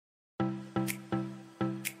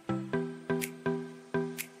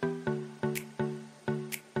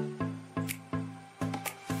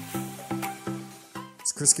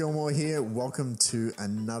Chris Gilmore here. Welcome to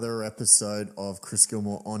another episode of Chris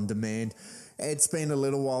Gilmore On Demand. It's been a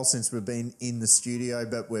little while since we've been in the studio,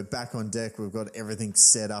 but we're back on deck. We've got everything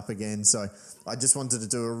set up again. So I just wanted to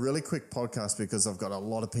do a really quick podcast because I've got a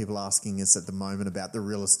lot of people asking us at the moment about the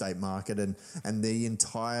real estate market and the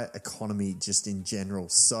entire economy just in general.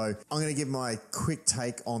 So I'm going to give my quick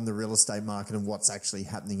take on the real estate market and what's actually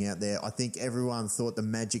happening out there. I think everyone thought the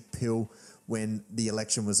magic pill when the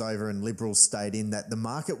election was over and Liberals stayed in, that the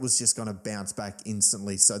market was just going to bounce back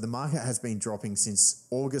instantly. So the market has been dropping since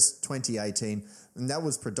August 2018, and that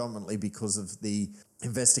was predominantly because of the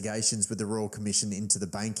investigations with the Royal Commission into the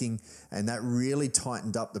banking, and that really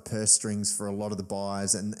tightened up the purse strings for a lot of the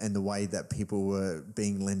buyers and the way that people were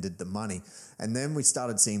being lended the money. And then we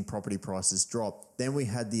started seeing property prices drop. Then we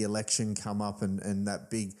had the election come up and that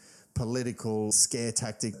big political scare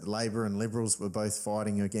tactic Labor and Liberals were both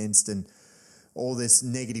fighting against, and all this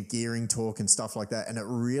negative gearing talk and stuff like that, and it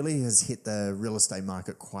really has hit the real estate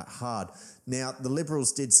market quite hard. Now, the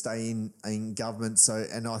Liberals did stay in government,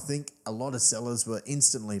 and I think a lot of sellers were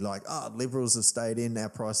instantly like, Liberals have stayed in, our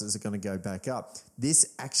prices are going to go back up.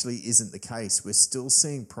 This actually isn't the case. We're still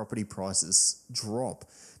seeing property prices drop.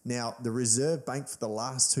 Now, the Reserve Bank for the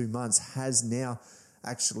last 2 months has now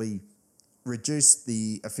actually reduced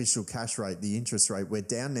the official cash rate, the interest rate. We're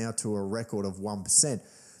down now to a record of 1%.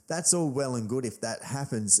 That's all well and good if that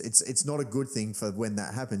happens. It's not a good thing for when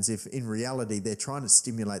that happens. If in reality they're trying to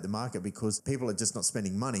stimulate the market because people are just not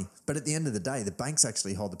spending money. But at the end of the day, the banks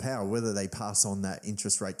actually hold the power, whether they pass on that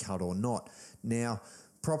interest rate cut or not. Now,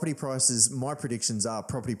 property prices, my predictions are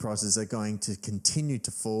property prices are going to continue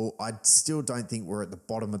to fall. I still don't think we're at the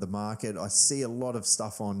bottom of the market. I see a lot of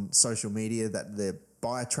stuff on social media that the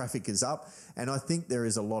buyer traffic is up, and I think there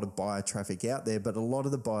is a lot of buyer traffic out there, but a lot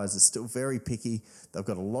of the buyers are still very picky. They've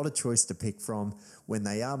got a lot of choice to pick from. When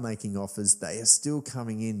they are making offers, they are still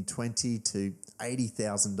coming in $20,000 to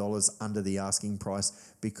 $80,000 under the asking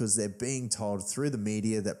price because they're being told through the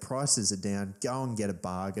media that prices are down, go and get a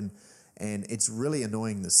bargain. And it's really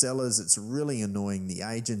annoying the sellers, it's really annoying the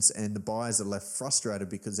agents, and the buyers are left frustrated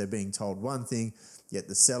because they're being told one thing, yet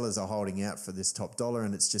the sellers are holding out for this top dollar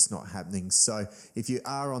and it's just not happening. So if you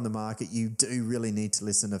are on the market, you do really need to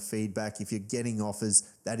listen to feedback. If you're getting offers,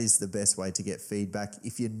 that is the best way to get feedback.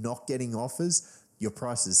 If you're not getting offers, your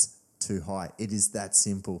price is too high. It is that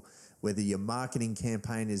simple. Whether your marketing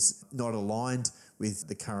campaign is not aligned with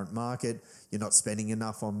the current market, you're not spending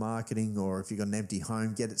enough on marketing, or if you've got an empty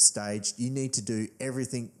home, get it staged. You need to do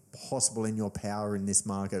everything possible in your power in this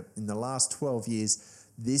market. In the last 12 years,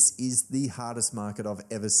 this is the hardest market I've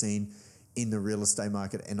ever seen in the real estate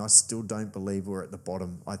market, and I still don't believe we're at the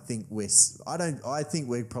bottom. I think we're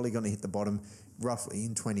probably going to hit the bottom roughly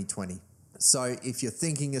in 2020. So if you're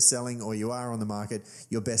thinking of selling or you are on the market,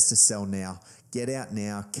 you're best to sell now. Get out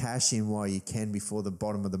now, cash in while you can before the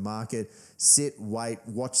bottom of the market. Sit, wait,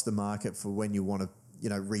 watch the market for when you want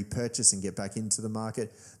to repurchase and get back into the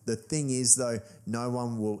market. The thing is, though, no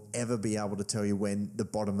one will ever be able to tell you when the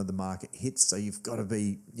bottom of the market hits. So you've got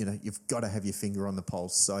to have your finger on the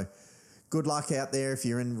pulse. So good luck out there if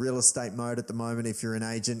you're in real estate mode at the moment. If you're an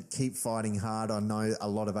agent, keep fighting hard. I know a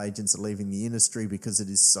lot of agents are leaving the industry because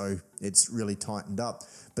it's really tightened up.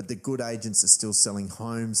 But the good agents are still selling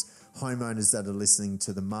homes. Homeowners that are listening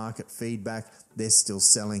to the market feedback, they're still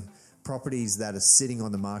selling. Properties that are sitting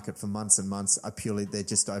on the market for months and months they're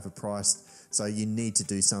just overpriced. So you need to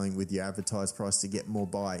do something with your advertised price to get more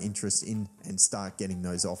buyer interest in and start getting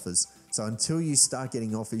those offers. So until you start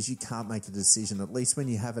getting offers, you can't make a decision. At least when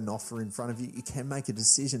you have an offer in front of you, you can make a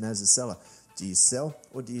decision as a seller. Do you sell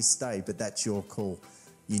or do you stay? But that's your call.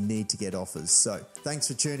 You need to get offers. So thanks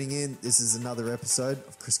for tuning in. This is another episode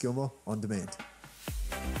of Chris Gilmore On Demand.